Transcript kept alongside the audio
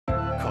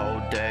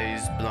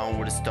blown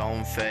with a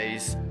stone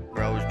face.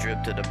 Rose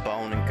drip to the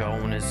bone and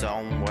going his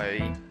own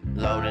way.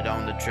 Loaded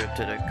on the trip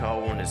to the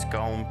cold and it's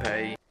gon'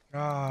 pay.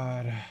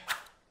 God,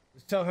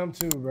 just tell him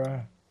too,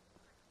 bro.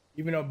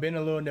 Even though been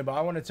a little nibble,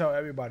 I want to tell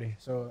everybody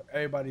so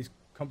everybody's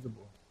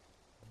comfortable.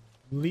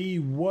 Lee,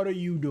 what are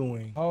you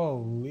doing? Oh,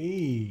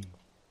 Lee.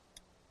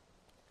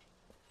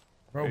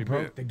 Bro, hey,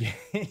 broke the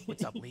game.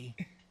 What's up, Lee?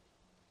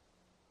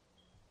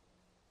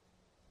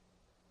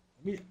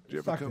 Did you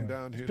ever come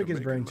down here pick to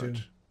his brain Macon too.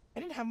 much? I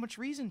didn't have much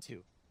reason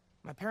to.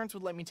 My parents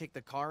would let me take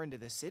the car into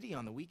the city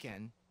on the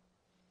weekend.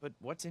 But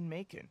what's in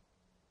Macon?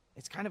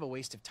 It's kind of a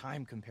waste of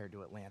time compared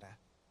to Atlanta.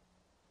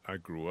 I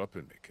grew up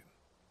in Macon.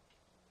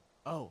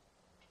 Oh,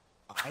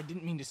 I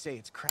didn't mean to say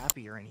it's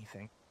crappy or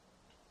anything.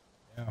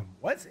 Yeah,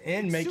 what's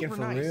in It's Macon super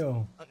for nice.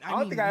 real? I I don't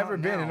mean, think I've not ever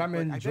been, now, and I'm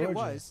but in I bet Georgia. it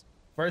was.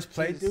 First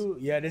playthrough?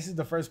 Yeah, this is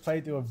the first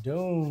playthrough of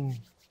Doom.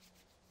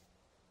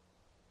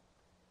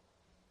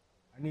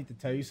 I need to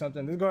tell you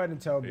something. Let's go ahead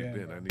and tell Hey, Ben.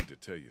 Ben, bro. I need to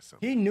tell you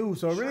something. He knew,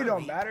 so it really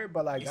don't Surely. matter.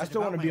 But like, Is I it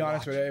still want to about be my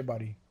honest with watch?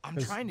 everybody. I'm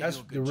 'Cause trying to that's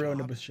do a the good real job.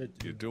 nibble shit.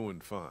 To You're do.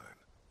 doing fine.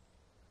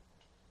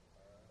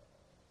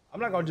 I'm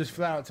not gonna just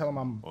flat out tell him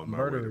I'm a On my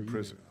way to murderer. either.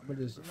 prison I'm gonna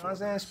just, you know before what I'm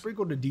saying? this.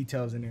 Sprinkle the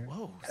details in there.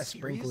 Whoa, Gotta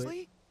sprinkle it.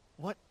 seriously?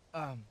 What,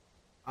 I'll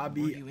what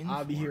be were you in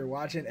I'll be for? here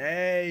watching.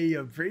 Hey,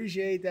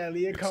 appreciate that,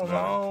 Leah. It's Come not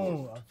on.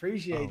 important.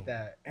 Appreciate Oh,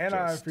 that. And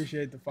I just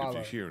appreciate the follow.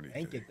 if you hear Thank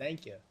you, anything,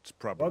 thank you. It's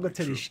probably Welcome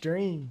to true. the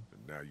stream.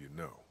 And now you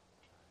know.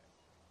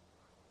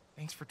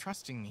 Thanks for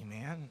trusting me,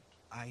 man.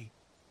 I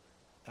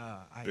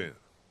Ben,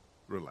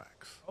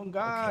 relax. Oh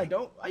God, Okay.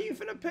 don't why you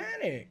finna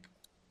panic?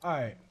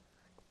 Alright.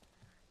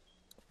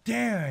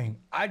 Dang,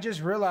 I just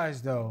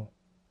realized though.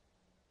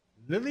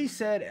 Lily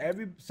said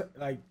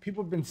like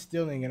people been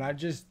stealing and I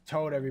just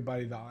told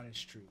everybody the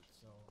honest truth.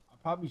 So I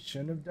probably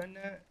shouldn't have done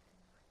that.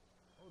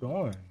 Hold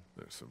on.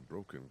 There's some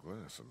broken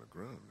glass on the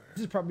ground This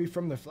there. is probably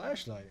from the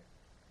flashlight.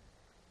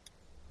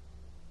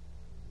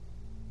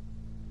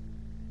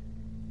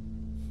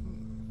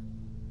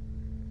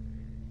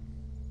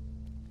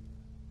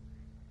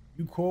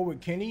 You cool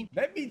with Kenny?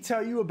 Let me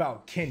tell you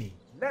about Kenny.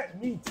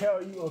 Let me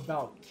tell you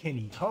about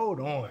Kenny. Hold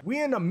on.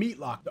 We in a meat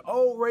lock. The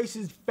old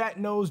racist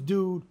fat-nosed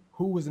dude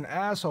who was an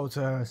asshole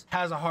to us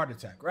has a heart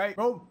attack, right?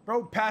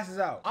 Bro passes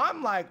out.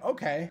 I'm like,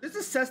 okay, let's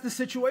assess the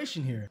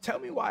situation here. Tell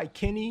me why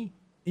Kenny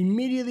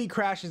immediately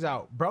crashes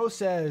out. Bro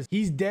says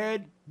he's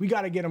dead. We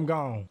gotta get him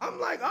gone. I'm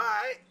like, all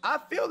right. I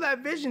feel that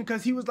vision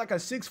because he was like a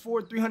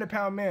 6'4",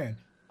 300-pound man.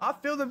 I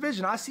feel the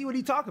vision. I see what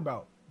he talking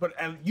about. But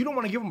you don't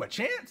want to give him a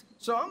chance.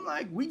 So I'm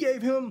like, we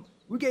gave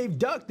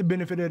Duck the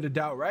benefit of the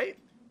doubt, right?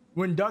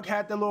 When Duck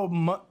had the little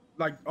mutt,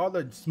 like all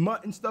the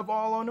smut and stuff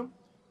all on him,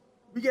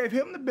 we gave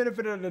him the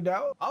benefit of the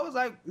doubt. I was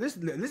like, let's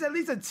at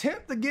least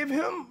attempt to give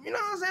him, you know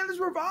what I'm saying? Let's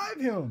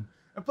revive him.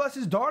 And plus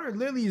his daughter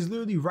Lily is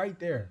literally right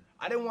there.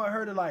 I didn't want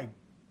her to like,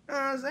 you know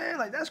what I'm saying?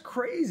 Like, that's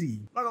crazy.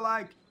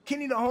 Like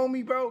Kenny the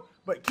homie, bro.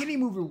 But Kenny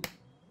moving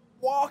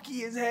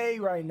walkie as hay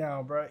right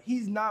now, bro.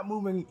 He's not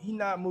moving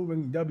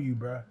W,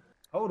 bro.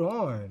 Hold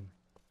on.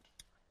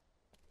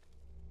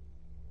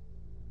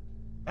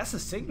 That's a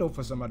signal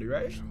for somebody,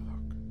 right?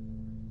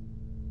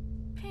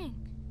 Pink.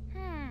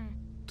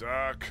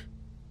 Doc.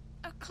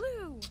 A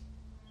clue.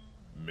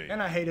 Me.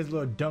 And I hate his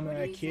little What do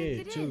dumbass you kid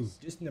think it too. is?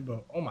 Just never.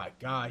 Oh my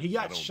God, he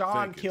I got don't Sean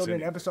think it's killed in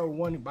anything. episode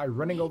 1 by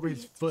running over Maybe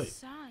his it's a foot.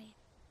 sign.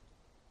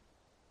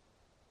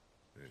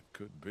 It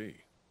could be.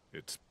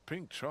 It's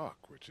pink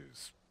chalk, which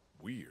is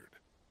weird.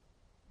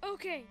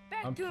 Okay,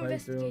 back I'm to playing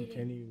through him. investigating.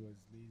 Kenny was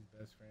Lee's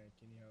best friend.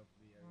 Kenny helped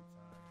Lee every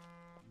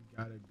time. You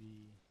gotta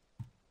be.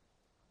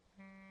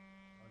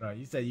 Hold on.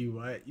 You said you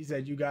what? You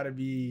said you gotta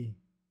be.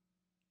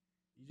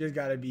 You just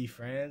gotta be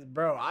friends,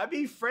 bro. I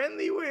be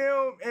friendly with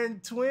him,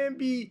 and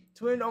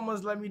Twin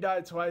almost let me die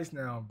twice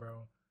now,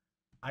 bro.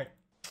 Like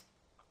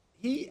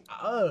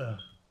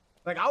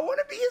I want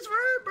to be his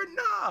friend, but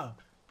nah,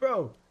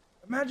 bro.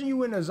 Imagine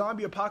you in a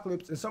zombie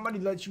apocalypse and somebody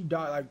lets you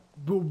die, like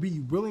will be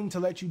willing to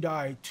let you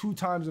die 2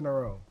 times in a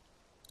row.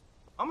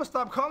 I'm gonna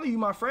stop calling you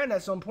my friend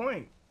at some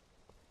point.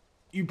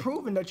 You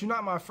proving that you're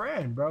not my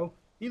friend, bro.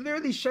 He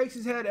literally shakes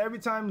his head every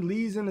time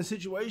Lee's in a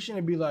situation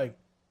and be like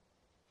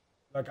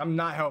I'm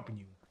not helping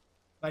you.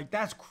 Like,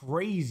 that's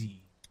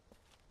crazy.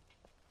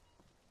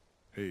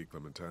 Hey,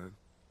 Clementine.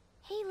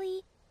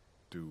 Haley,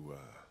 Do,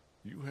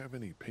 you have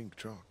any pink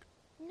chalk?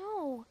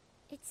 no,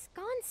 it's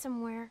gone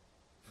somewhere.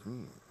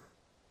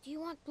 Do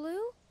you want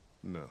blue?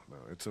 No,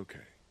 it's okay.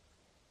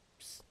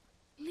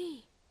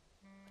 Lee,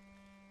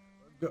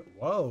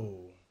 Whoa.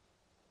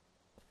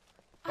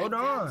 Hold I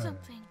found on.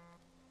 something.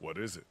 What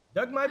is it?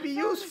 That might be I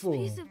found useful.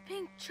 This piece of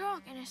pink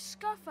chalk and a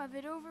scuff of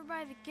it over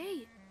by the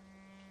gate.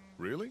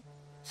 Really?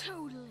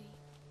 Totally.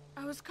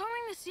 I was combing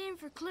the scene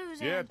for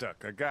clues Yeah, and...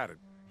 Duck, I got it.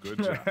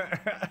 Good job.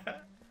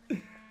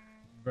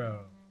 Bro.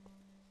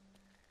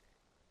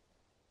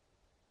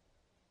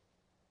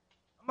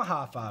 I'm gonna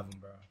high five him,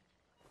 bro.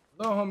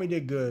 Little homie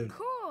did good.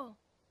 Cool.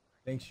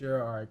 Thanks, you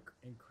are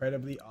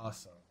incredibly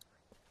awesome.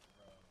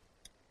 Bro.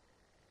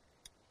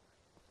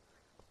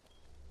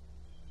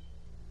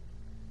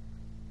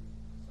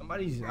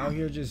 Somebody's out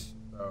here just,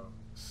 bro.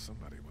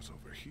 Somebody was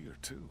over here,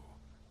 too.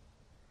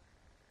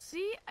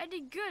 See, I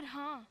did good,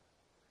 huh?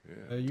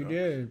 Yeah, You Duck,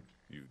 did.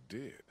 You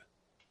did.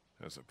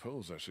 I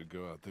suppose I should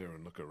go out there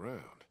and look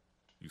around.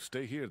 You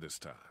stay here this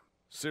time.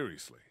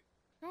 Seriously.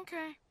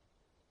 Okay.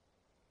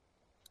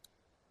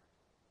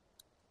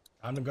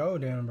 Time to go,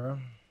 then, bro.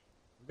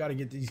 We gotta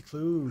get these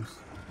clues.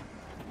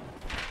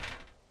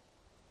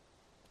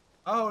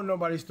 I hope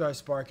nobody starts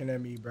sparking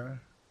at me, bro.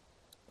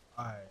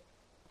 Alright.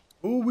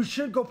 Ooh, we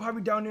should go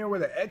probably down there where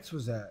the X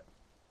was at.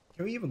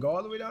 Can we even go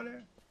all the way down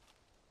there?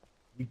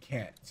 We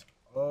can't.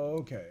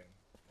 Okay.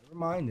 Never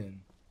mind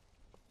then.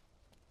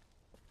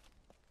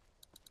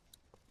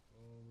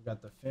 Oh, we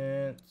got the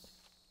fence.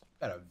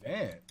 We got a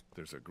vent.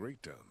 There's a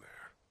grate down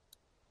there.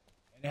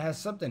 And it has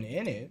something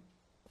in it.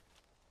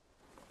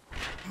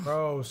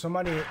 Bro,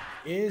 somebody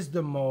is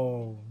the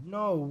mole.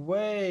 No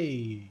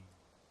way.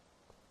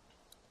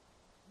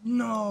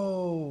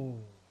 No.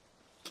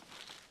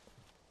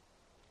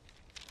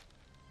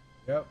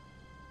 Yep.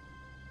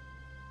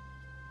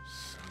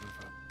 Son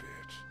of a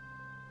bitch.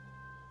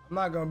 I'm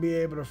not gonna be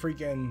able to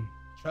freaking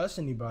trust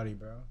anybody,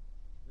 bro.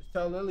 Just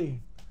tell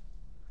Lily.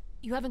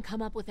 You haven't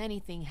come up with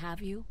anything,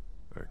 have you?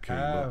 I came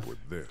up with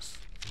this.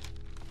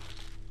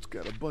 It's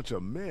got a bunch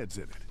of meds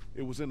in it.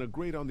 It was in a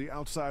grate on the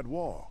outside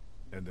wall.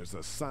 And there's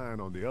a sign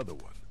on the other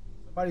one.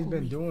 Somebody's been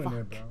Holy doing it,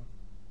 fuck. bro.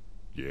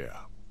 Yeah.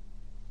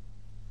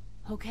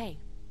 Okay,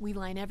 we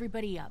line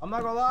everybody up. I'm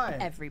not gonna lie.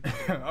 Everybody.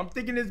 I'm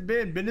thinking it's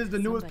Ben. Ben is the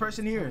newest Somebody's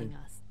person here. killing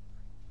us.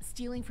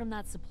 Stealing from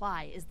that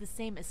supply is the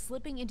same as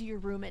slipping into your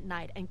room at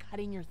night and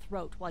cutting your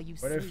throat while you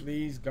What sleep. if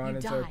Lee's gone You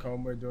into a die.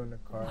 coma during the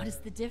car? What is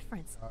the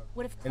difference?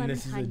 What if and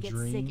this is a Clementine gets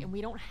sick dream? and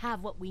we don't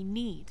have what we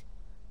need?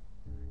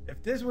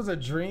 If this was a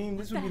dream,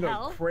 this would the be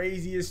hell? the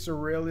craziest,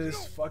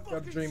 surrealist, fucked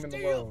up dream in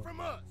the world. From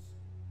us.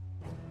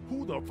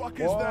 Who the fuck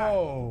is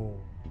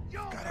Whoa.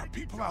 Got our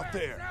people out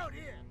there. Out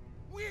here.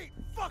 We ain't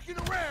fucking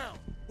around.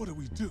 What do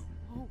we do?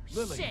 Oh,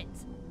 Lily. shit!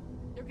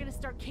 They're gonna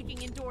start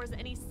kicking in doors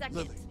any second.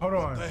 Lily. Hold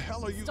on. What the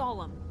hell are you?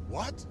 Stall them.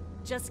 What?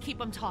 Just keep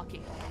them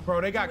talking. Bro,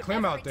 they got Do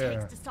Clem whatever out it there.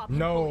 takes to stop him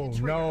No, pulling the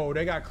trigger. no,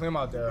 they got Clem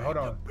out there. Hold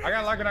on. I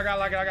got Larkin, I got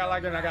Larkin,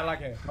 I got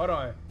Larkin. Hold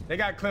on. They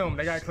got Clem,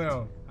 they got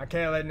Clem. I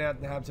can't let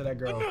nothing happen to that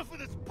girl. Enough of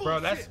this bullshit. Bro,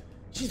 that's...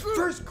 She's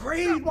first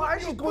grade. Why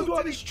is she going through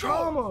all this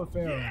trauma,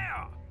 fam?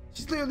 Yeah.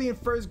 She's literally in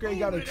first grade,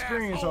 got to Move it,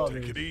 experience asshole. all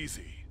Take this. it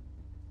easy.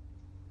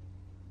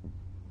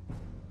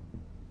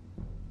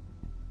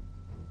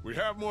 We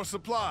have more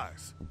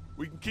supplies.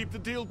 We can keep the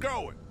deal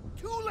going.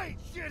 Too late,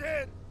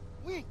 shithead.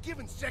 We ain't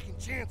giving second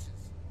chances.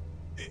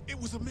 It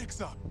was a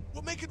mix-up.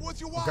 We'll make it worth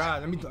your while.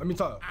 God, let me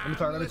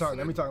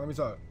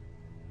talk.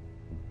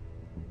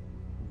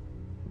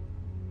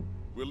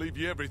 We'll leave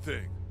you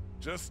everything.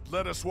 Just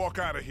let us walk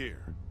out of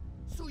here.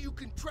 So you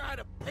can try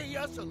to pay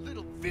us a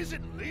little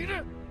visit,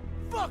 leader?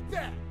 Fuck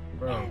that.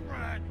 Bro. All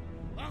right.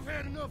 I've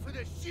had enough of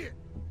this shit.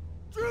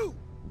 Drew,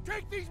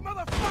 take these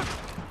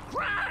motherfuckers.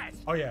 Christ.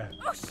 Oh, yeah.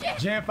 Oh shit!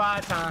 Gen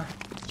 5 time.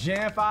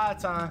 Gen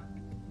 5 time.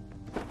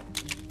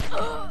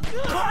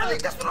 Carley,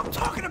 that's what I'm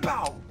talking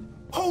about.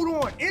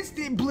 Hold on.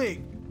 Instant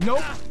blick.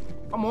 Nope.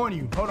 I'm on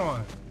you. Hold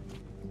on.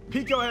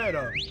 Peek your head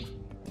up.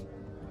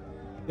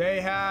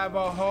 They have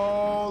a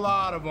whole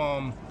lot of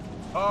them.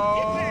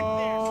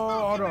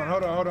 Oh, hold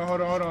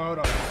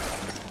on.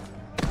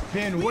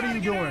 Ben, what are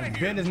you doing?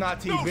 Ben is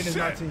not T. No Ben is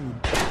not shit. T.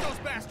 Get those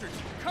bastards!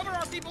 Cover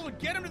our people and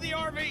get them to the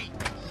RV!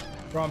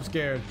 Bro, I'm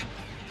scared.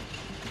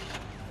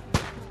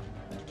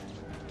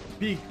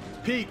 Peek.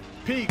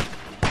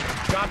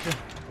 Gotcha.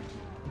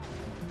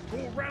 Go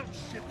around,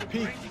 shit. The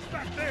Pete. brains is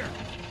back there.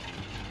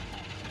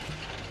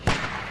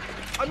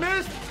 I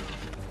missed.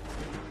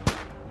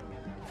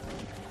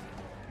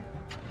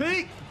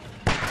 Peek.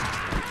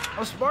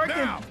 I'm sparking.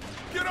 Now,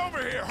 get over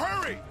here.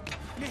 Hurry.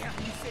 Man,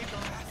 you saved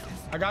our asses.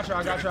 I got you.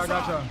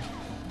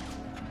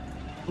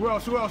 Who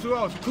else?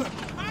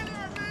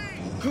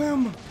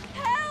 Clem.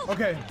 Help!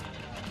 Okay.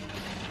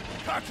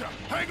 Gotcha.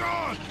 Hang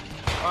on.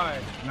 All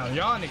right. Now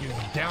y'all niggas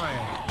is dying.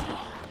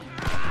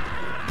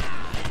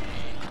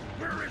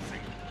 Where is he?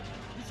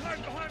 He's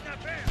hiding behind that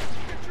van.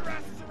 Get your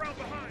asses around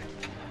behind.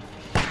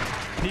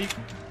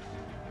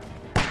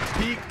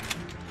 Peek.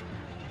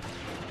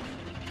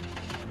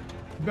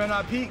 You better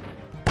not peek.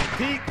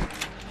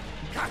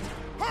 Gotcha.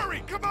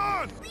 Hurry. Come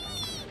on.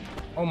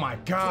 Oh my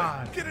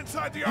God. Get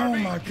inside the Oh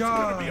RV. my It's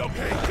gonna be God.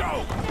 okay.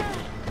 Go.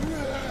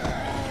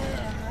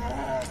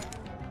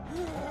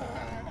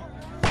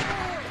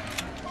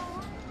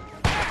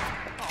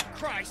 Oh,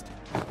 Christ!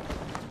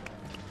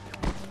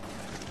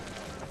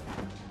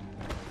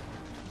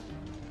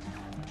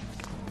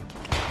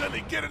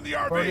 Lily, get in the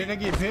RV. Bro, did they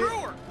get hit? Screw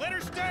her! Let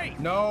her stay!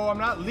 No, I'm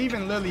not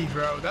leaving Lily,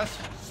 bro. That's...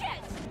 Shit!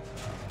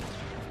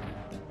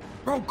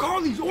 Bro,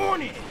 Carley's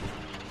on it.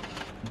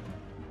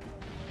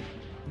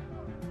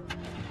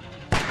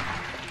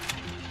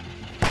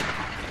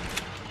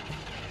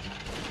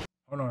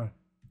 Hold on.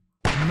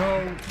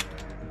 No.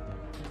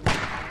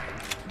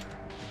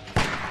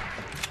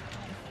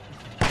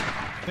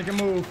 Take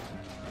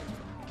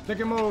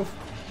a move.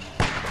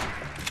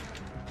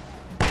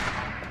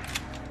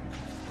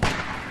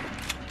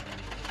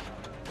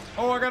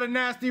 Oh, I got a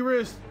nasty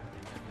wrist.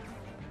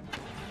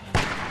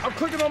 I'm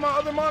clicking on my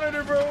other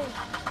monitor, bro.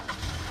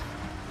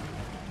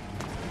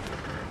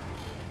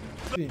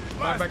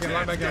 Line back in,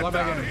 line back in, line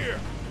back in. Here.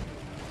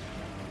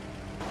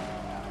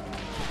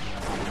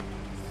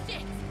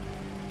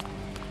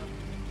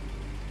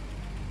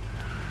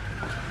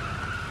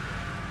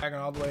 Backing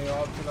all the way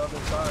off to the other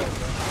side,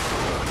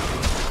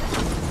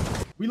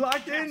 bro. We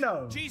locked in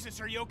though.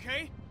 Jesus, are you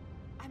okay?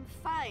 I'm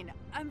fine.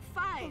 I'm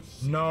fine.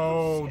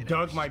 No,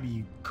 Doug might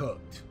be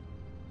cooked.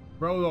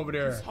 Bro over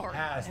there.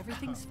 Ass.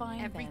 Everything's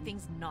fine.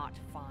 Everything's not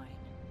fine.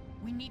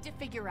 We need to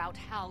figure out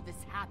how this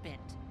happened.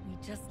 We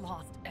just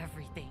lost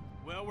everything.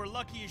 Well, we're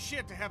lucky as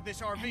shit to have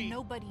this RV. And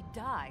nobody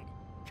died.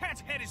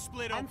 Cat's head is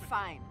split open. I'm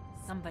fine.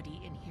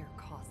 Somebody in here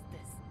caused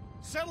this.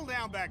 Settle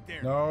down back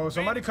there. No,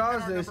 somebody Bandits have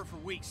caused been our this. number for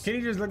weeks.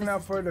 Kenny just looking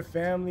out for the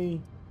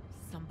family.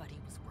 Somebody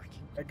was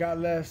working. I got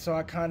left, so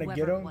I kind of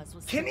get Whoever it him.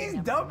 was Kenny's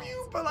never W,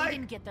 met. but They like,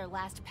 didn't get their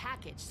last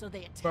package, so they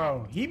attacked.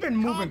 bro, he been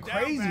moving Calm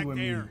down crazy back with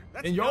me. there.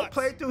 That's In your nuts.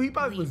 playthrough, he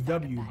probably was Lee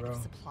found a W, bag bro.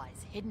 of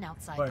supplies hidden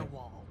outside But- the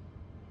wall.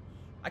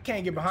 I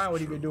can't get behind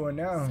what he been doing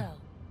now. So,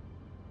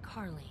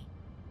 Carley,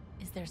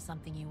 is there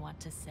something you want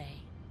to say?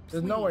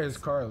 There's no way Please. it's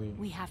Carley.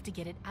 We have to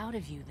get it out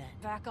of you then.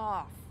 Back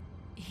off.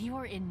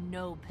 You're in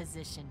no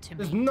position to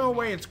There's make no demands.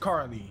 way it's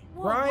Carley,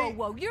 Whoa, right?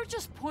 whoa, whoa. You're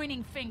just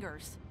pointing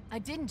fingers. I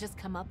didn't just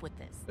come up with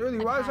this. Lily,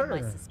 I've why is had my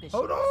her? suspicions.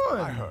 Hold By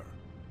on. her.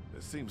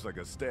 It seems like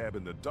a stab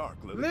in the dark,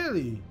 Lily.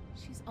 Lily.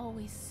 She's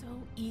always so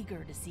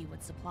eager to see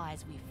what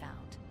supplies we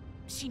found.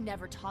 She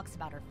never talks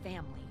about her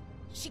family.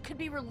 She could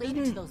be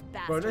related to those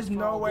bastards. Bro, there's for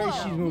no all way we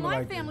she's know. moving My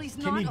like family's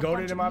this. not Can you a go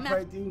bunch to of my meth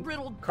playthrough?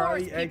 riddled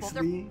Carly forest people. X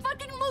They're Lee.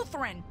 fucking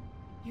Lutheran.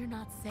 You're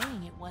not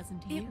saying it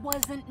wasn't you. It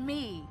wasn't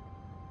me.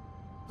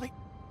 Like,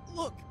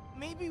 look,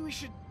 maybe we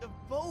should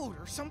vote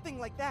or something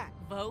like that.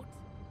 Vote?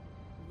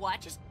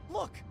 What? Just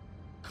look.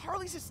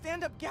 Carly's a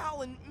stand-up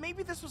gal, and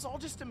maybe this was all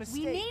just a We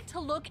mistake. need to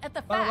look at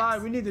the Oh, facts. lie,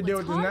 we need to deal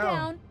Let's with this calm now.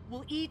 down.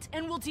 We'll eat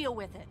and we'll deal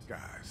with it.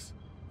 Guys,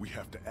 we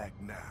have to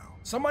act now.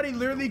 Somebody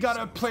literally got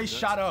a place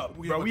shot up,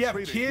 bro. We have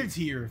traitor kids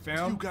here, Do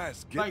fam. you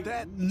guys get Like,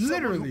 that?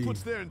 literally. Someone who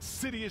puts their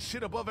insidious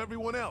shit above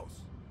everyone else.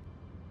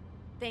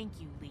 Thank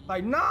you, Lee.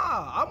 Like,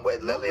 nah, I'm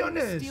with Lily on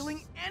this.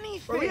 Stealing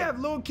anything. Bro, we have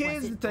little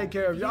kids to it take both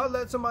care of. of you? Y'all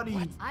let somebody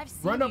I've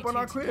seen run you up on two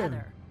our crib.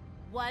 together.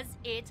 Was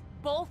it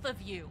both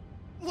of you?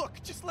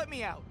 Look, just let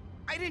me out.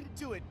 I didn't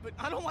do it, but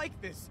I don't like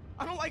this.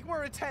 I don't like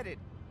where it's headed.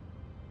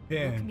 Look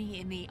Ben, me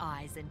in the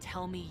eyes and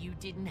tell me you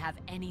didn't have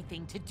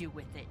anything to do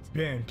with it.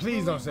 Ben,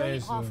 please don't say Lay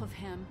this. off of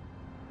him.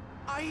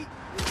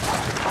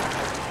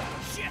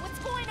 Shit. What's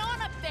going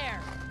on up there?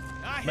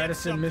 I hit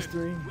Medicine something.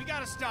 mystery. We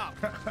gotta stop.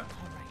 All right,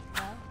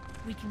 well,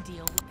 we can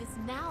deal with this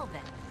now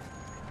then.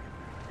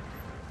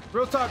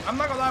 Real talk, I'm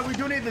not gonna lie, we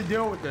do need to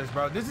deal with this,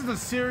 bro. This is a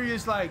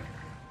serious, like,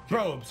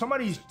 bro,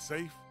 somebody's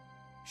Safe?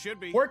 Should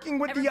be. working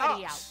with the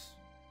Everybody ops.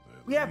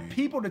 We have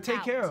people to take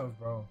Out. care of,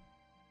 bro.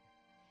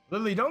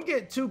 Lily, don't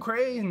get too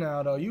crazy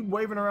now, though. You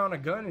waving around a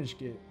gun and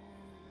shit.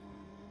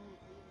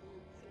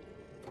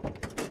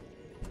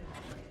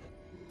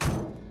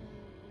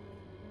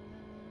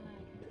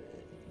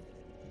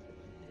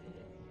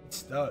 It's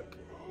stuck.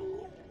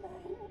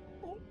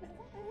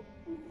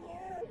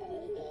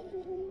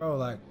 Bro,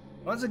 like,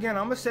 once again,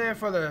 I'm gonna say it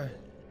for the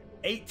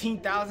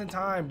 18,000th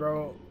time,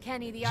 bro.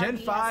 Kenny, the Gen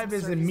RV 5 has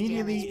is some surface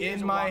immediately damage. There's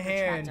in a my walker trapped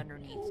hand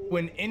underneath.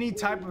 when any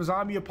type of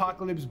zombie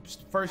apocalypse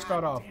first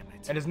start off. damn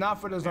it. And it's not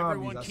for the zombies,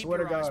 Everyone I keep swear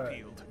to your eyes God.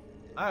 peeled.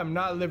 I am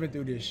not living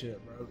through this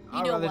shit, bro. You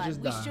I'd know rather what?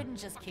 just We die. shouldn't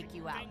just kick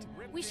you out.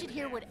 We should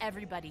hear what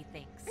everybody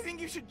thinks. I think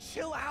you should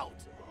chill out.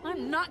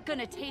 I'm not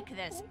gonna take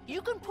this.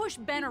 You can push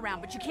Ben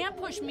around, but you can't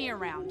push me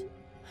around.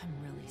 I'm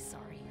really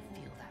sorry you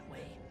feel that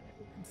way.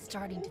 I'm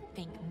starting to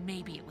think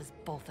maybe it was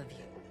both of you.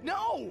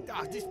 No!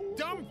 Ah, this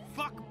dumb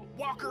fuck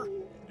Walker.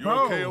 You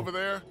Bro. okay over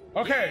there?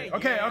 Okay, Yeah,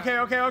 okay, yeah. okay,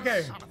 okay,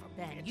 okay. Son of a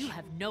Ben, bitch. you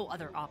have no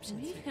other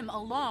options Leave here. him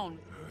alone.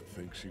 I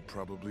think she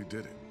probably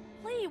did it.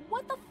 Lee,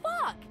 what the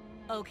fuck?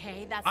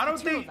 Okay, that's I the don't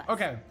two think, of us.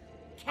 okay.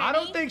 I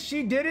don't Kenny? think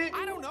she did it.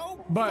 I don't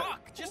know. But-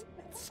 Fuck. Just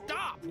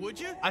stop, would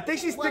you? I think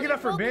she's Well, sticking it up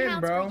for both Ben,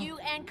 counts bro. for you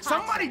and Katya.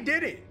 Somebody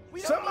did it.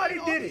 We don't Somebody need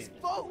all did these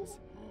it. votes.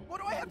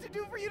 What do I have to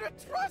do for you to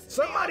trust me?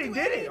 Somebody I'll do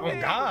did it. Oh,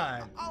 anything.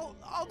 God.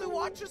 I'll do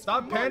watches.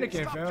 Stop for months.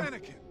 panicking, Stop fam.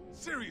 panicking.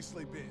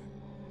 Seriously, Ben.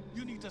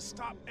 You need to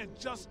stop and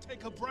just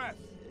take a breath.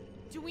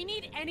 Do we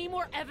need any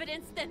more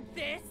evidence than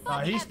this?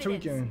 Nah, he's Evidence.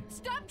 tweaking.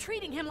 Stop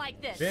treating him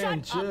like this.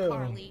 Ben, Shut chill. up,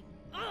 Carly.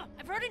 Ugh,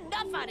 I've heard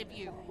enough out of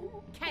you.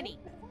 Kenny,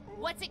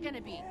 what's it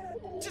gonna be?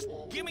 Just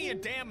give me a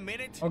damn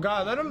minute. Oh,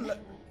 God, let him.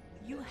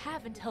 You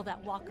have until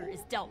that walker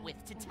is dealt with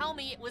to tell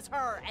me it was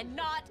her and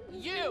not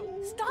you.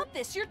 Stop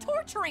this. You're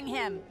torturing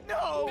him.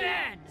 No.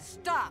 Ben,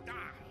 stop.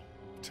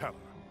 Tell her.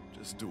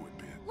 Just do it,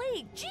 Ben.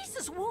 Lee,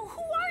 Jesus, who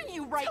are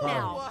you right Tell her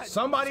now? what?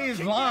 Somebody is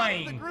Kick me out of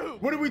the lying.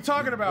 group. What are we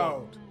talking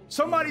about?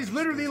 Somebody's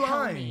literally Tell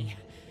lying. me.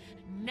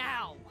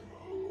 Now.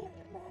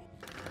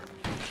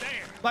 There.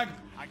 Like,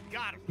 I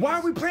got him. why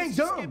are we playing Let's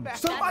just dumb? get back-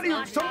 Somebody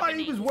That's not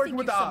happening. was You working Think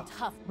with the you're some ops.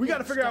 tough We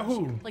gotta bitch, figure out don't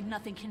who. you? Like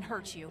nothing can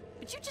hurt you.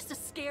 But you're just a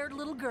scared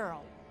little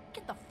girl.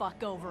 Get the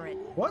fuck over it.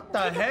 What the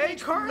Take a heck,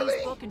 page from Lee's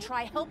Carly? book and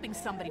try helping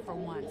somebody for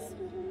once.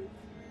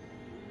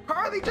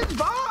 Carly, just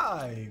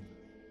vibe.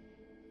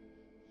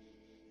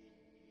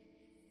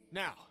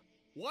 Now,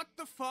 what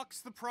the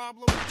fuck's the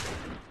problem?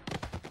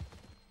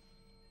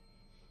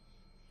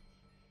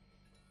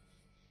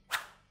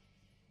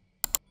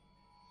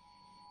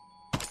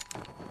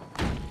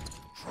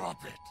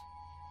 Drop it.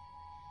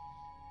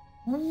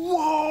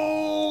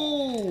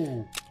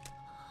 Whoa!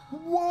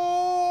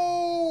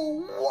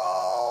 Whoa!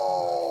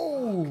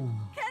 Whoa!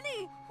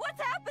 Kenny,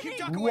 what's happening? Keep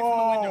ducking away from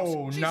the windows.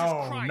 Whoa! Jesus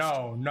No, Christ.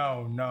 no.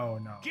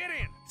 Get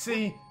in.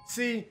 See,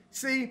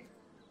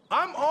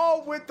 I'm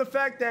all with the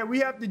fact that we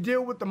have to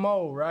deal with the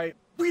mole, right?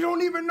 We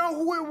don't even know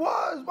who it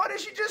was. Why did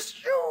she just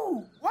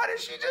shoot?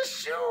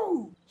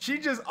 She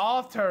just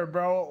offed her,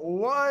 bro.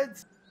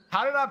 What?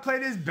 How did I play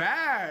this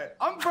bad?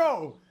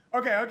 Bro.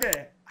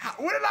 Okay. How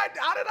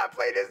did I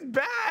play this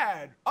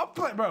bad? I'm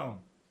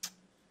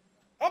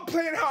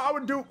playing how I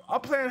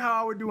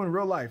would do in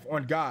real life,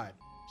 on God.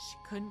 She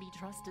couldn't be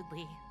trusted,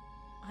 Lee.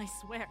 I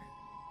swear.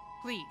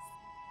 Please.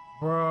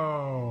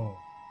 Bro.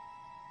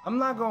 I'm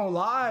not gonna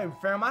lie,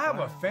 fam. I have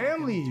a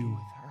family. Do with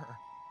her?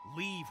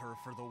 Leave her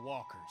for the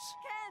walkers.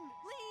 Ken,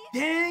 leave.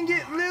 Dang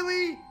it,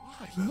 Lily.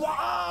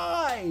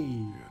 Why?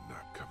 You're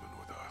not coming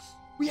with us.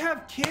 We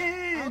have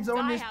kids I'll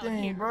on die this out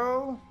thing, here.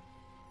 bro.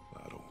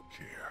 I don't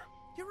care.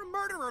 You're a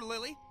murderer,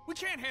 Lily. We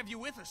can't have you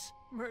with us.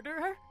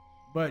 Murderer?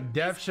 But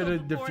Death He's should have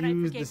killed before and I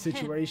diffused the forgave him.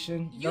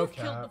 situation. No You've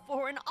killed cap.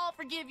 before and I'll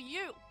forgive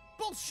you.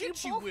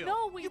 Bullshit, You you both will.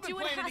 know we You've been do.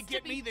 It planning has to to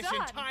get be me this done.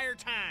 entire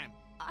time.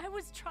 I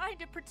was trying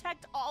to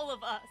protect all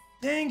of us.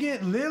 Dang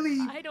it, Lily.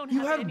 I don't you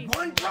have had anything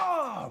one left.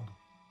 job.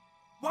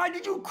 Why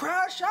did you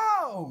crash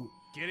out?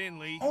 Get in,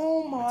 Lee.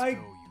 Oh my Let's go,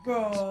 you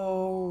guys.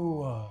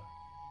 bro.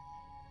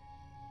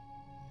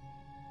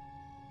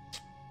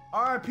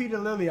 R.I.P. to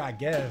Lily, I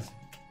guess.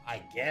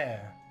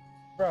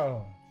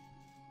 Bro.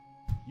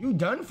 You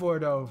done for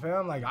though,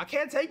 fam. Like, I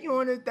can't take you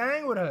on this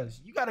thing with us.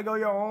 You gotta go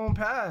your own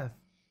path.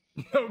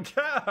 No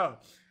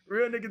cap.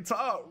 Real nigga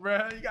talk,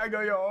 bro. You gotta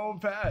go your own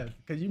path.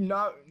 Cause you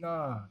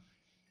nah.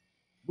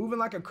 Moving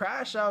like a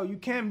crash out, you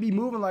can't be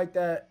moving like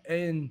that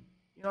and,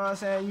 you know what I'm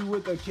saying, you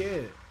with a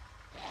kid.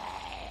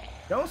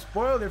 Don't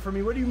spoil it for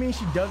me. What do you mean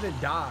she doesn't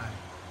die?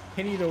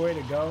 Kenny the way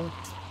to go.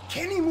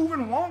 Kenny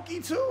moving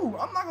wonky too.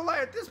 I'm not gonna lie,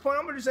 at this point,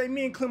 I'm gonna just say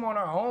me and Clem on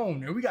our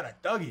own and we gotta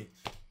thug it.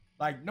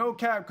 Like, no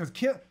cap, cause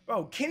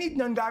Kenny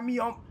done got me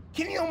on.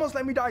 Kenny almost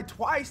let me die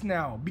twice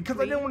now because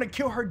I didn't want to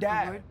kill her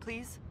dad. Word,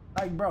 please.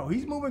 Like, bro,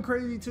 he's moving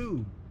crazy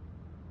too.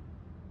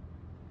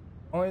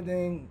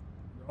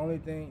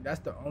 That's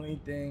the only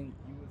thing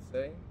you would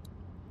say?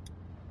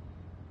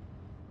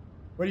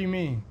 What do you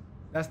mean?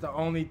 That's the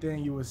only thing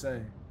you would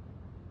say?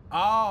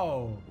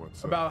 Oh,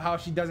 What's about up? how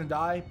she doesn't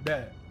die?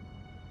 Bet.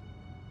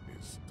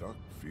 Is Duck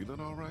feeling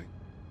all right?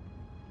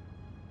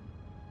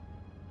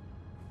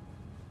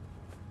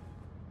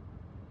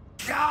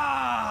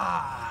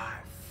 God!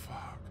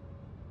 Fuck.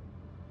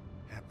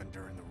 Happened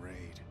during the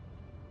raid.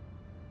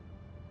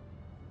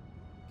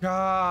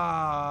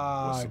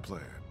 God! What's the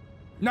plan?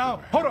 You No,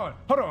 never hold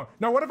had- on.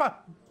 Now what if I?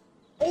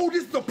 Oh,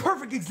 this is the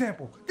perfect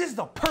example.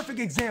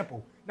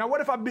 Now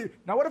what if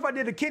I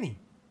did a Kenny?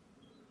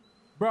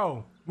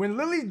 Bro, when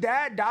Lily's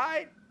dad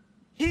died,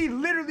 he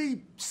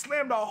literally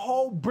slammed a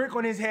whole brick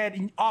on his head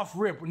and off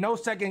rip with no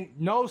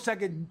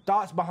second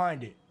thoughts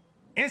behind it.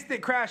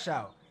 Instant crash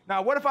out.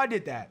 Now what if I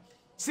did that?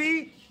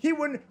 See, he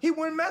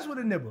wouldn't mess with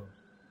a nibble.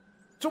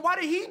 So why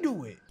did he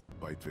do it?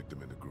 Bite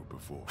victim in the group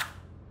before.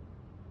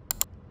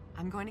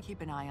 I'm going to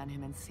keep an eye on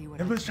him and see what.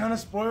 Nibbles trying to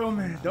spoil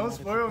me. Don't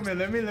spoil me.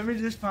 Let me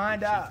just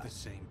find out. The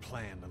same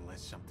plan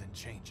unless something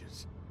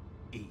changes.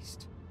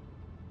 East.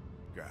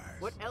 Guys.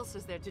 What else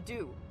is there to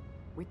do?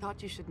 We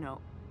thought you should know.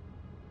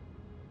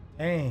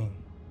 Dang.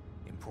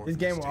 Important This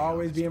game to will stay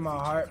always honest be in with my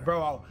each heart, other.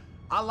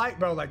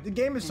 bro. Like the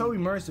game is so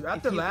immersive.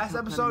 After If you last could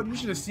help episode, you Clementine,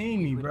 should have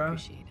seen me, we would bro.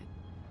 appreciate it.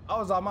 I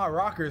was on my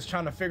rockers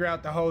trying to figure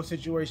out the whole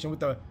situation with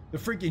the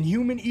freaking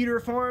human eater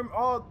farm.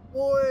 Oh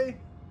boy,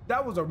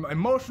 that was an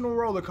emotional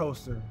roller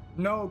coaster.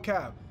 No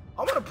cap.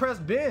 I'm gonna press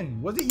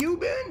Ben. Was it you,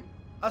 Ben?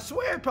 I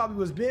swear it probably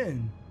was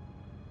Ben.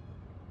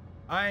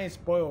 I ain't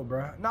spoiled,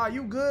 bro. Nah,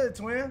 you good,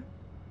 twin.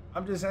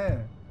 I'm just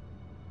saying.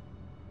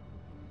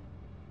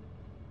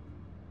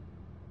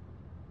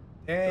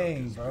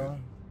 Dang, is bro.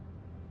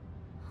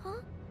 Huh?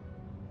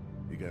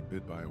 He got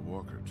bit by a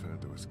walker trying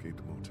to escape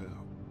the motel.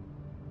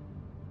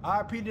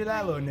 RP to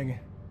that little nigga.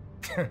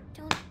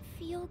 Don't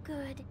feel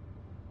good.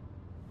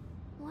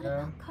 What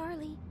Yeah. about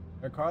Carley?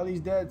 And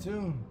Carley's dead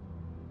too.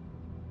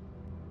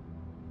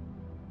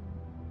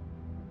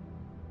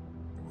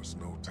 There was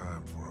no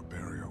time for a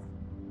burial.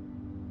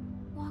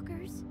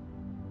 Walkers?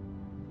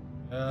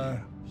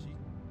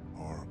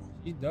 Horrible.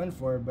 She's done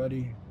for it,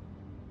 buddy.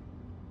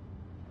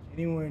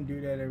 Anyone do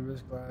that and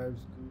risk lives?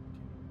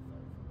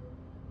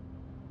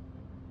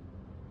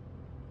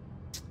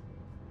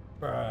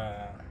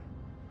 Bruh.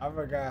 I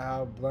forgot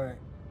how blunt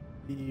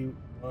he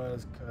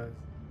was, cause.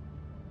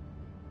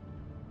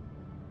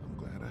 I'm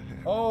glad I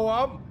had.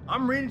 Oh,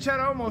 I'm reading chat.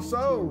 I almost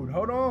sold.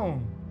 Hold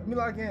on. Let me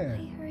lock I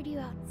in. heard you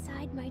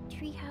outside my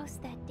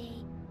treehouse that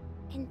day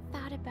and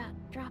thought about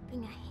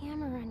dropping a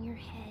hammer on your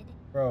head.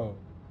 Bro,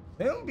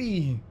 Clem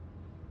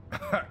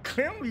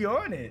be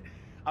on it.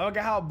 I look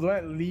at how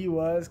blunt Lee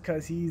was,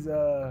 cause he's hold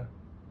on,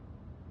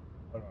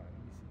 let me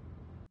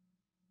see.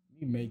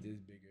 Let me make this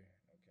bigger.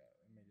 Okay,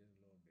 let me make this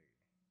a little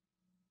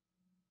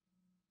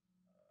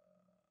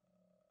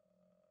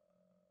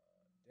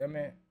bigger. Damn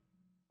it.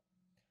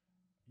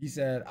 He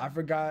said, I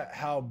forgot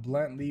how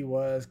blunt Lee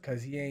was,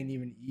 cause he ain't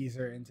even ease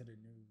her into the news.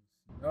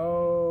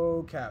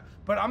 No cap.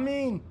 But I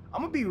mean,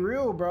 I'm gonna be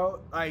real, bro.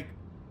 Like,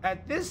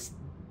 at this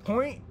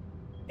point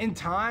in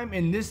time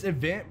in this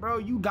event, bro,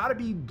 you gotta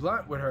be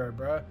blunt with her,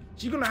 bro.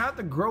 She's gonna have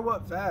to grow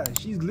up fast.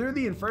 She's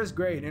literally in 1st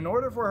grade. In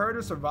order for her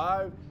to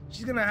survive,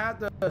 she's gonna have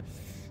to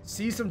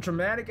see some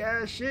traumatic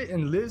ass shit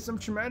and live some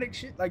traumatic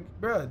shit. Like,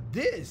 bro,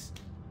 this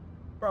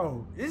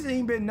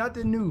ain't been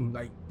nothing new.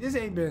 Like, this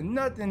ain't been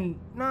nothing,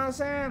 you know what I'm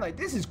saying? Like,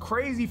 this is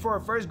crazy for a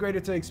 1st grader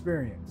to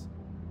experience.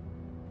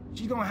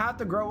 She's gonna have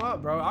to grow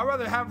up, bro. I'd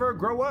rather have her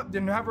grow up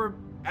than have her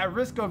at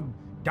risk of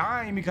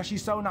dying because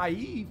she's so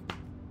naive.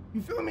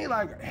 You feel me?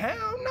 Like,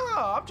 hell no.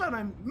 I'm trying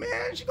to,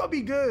 man, she gonna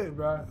be good,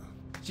 bro.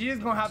 She is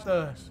gonna have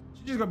to,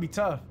 she's just gonna be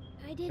tough.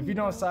 If you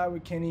don't side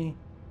with Kenny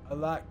a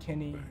lot,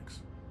 Kenny,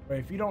 but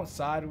if you don't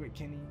side with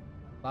Kenny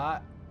a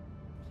lot,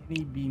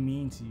 Kenny be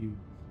mean to you.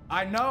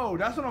 I know,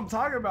 that's what I'm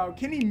talking about.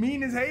 Kenny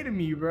mean as hate to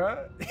me,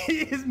 bro.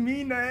 He is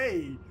mean to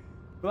hate.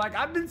 Like,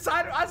 I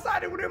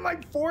sided with him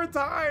like 4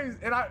 times,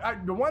 and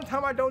the one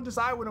time I don't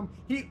decide with him,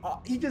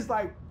 he just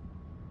like,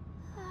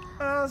 you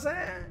know what I'm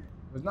saying?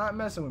 Was not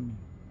messing with me.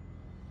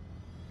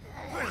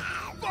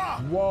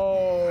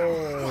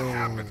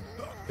 Whoa!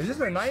 Is this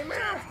a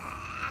nightmare?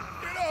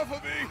 Get off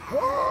of me!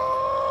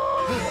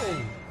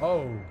 Whoa!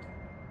 Oh,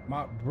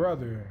 my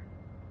brother.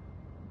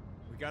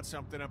 We got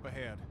something up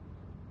ahead.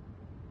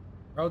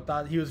 Bro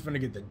thought he was finna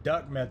get the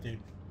duck method.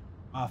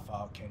 My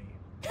fault, Kenny.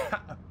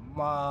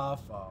 My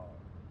fault.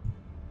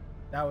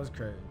 That was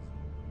crazy.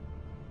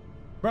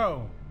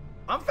 Bro,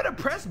 I'm finna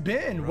press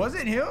Ben. Was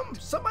it him?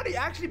 Somebody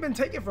actually been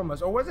taken from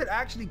us, or was it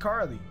actually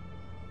CARLEY?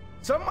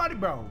 Somebody,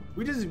 bro.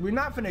 We're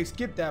not finna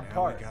skip that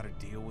part. We gotta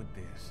deal with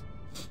this.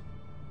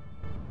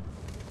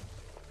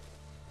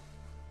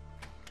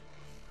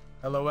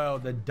 LOL,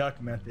 the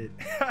duck method.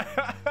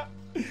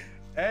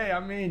 Hey, I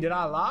mean, did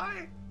I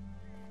lie?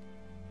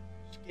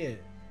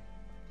 Shit.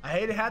 I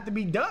hate it had to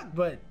be duck,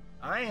 but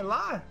I ain't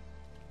lie.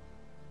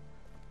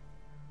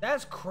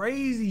 That's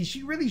crazy.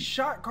 She really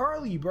shot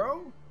CARLEY,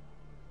 bro.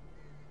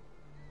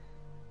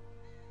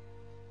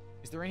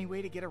 Is there any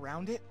way to get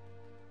around it?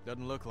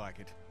 Doesn't look like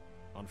it.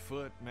 On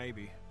foot,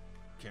 maybe.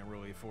 Can't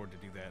really afford to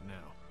do that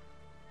now.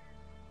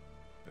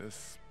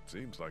 This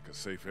seems like a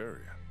safe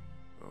area.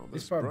 Oh,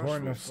 This part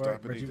boring will as fuck,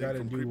 stop but you anything gotta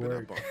from do creeping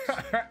work. up on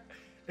us.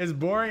 It's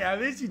boring.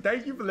 At least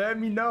thank you for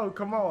letting me know.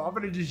 Come on, I'm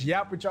gonna just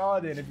yap with y'all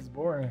then if it's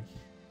boring.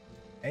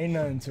 Ain't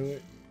nothing to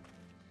it.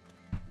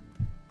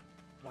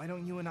 Why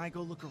don't you and I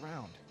go look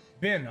around?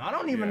 Ben, I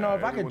don't even know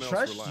if I can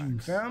trust you,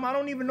 relax. fam. I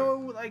don't even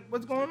know like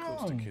what's going Stay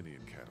close to on. Kenny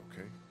and Kat,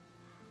 okay?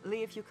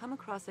 Lee, if you come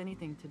across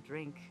anything to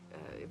drink,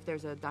 if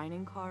there's a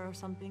dining car or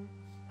something,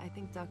 I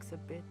think Duck's a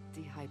bit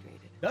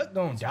dehydrated. Duck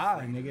don't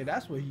die, nigga.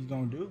 That's what he's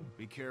gonna do.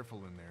 Be careful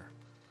in there.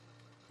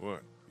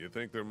 What? You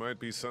think there might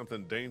be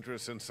something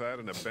dangerous inside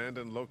an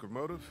abandoned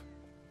locomotive?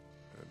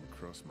 Hadn't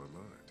crossed my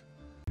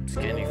mind.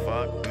 Skinny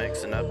fuck,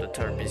 mixing up the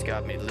terpies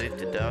got me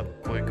lifted up.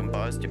 Quick and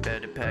bust, you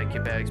better pack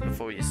your bags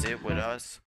before you sit with us.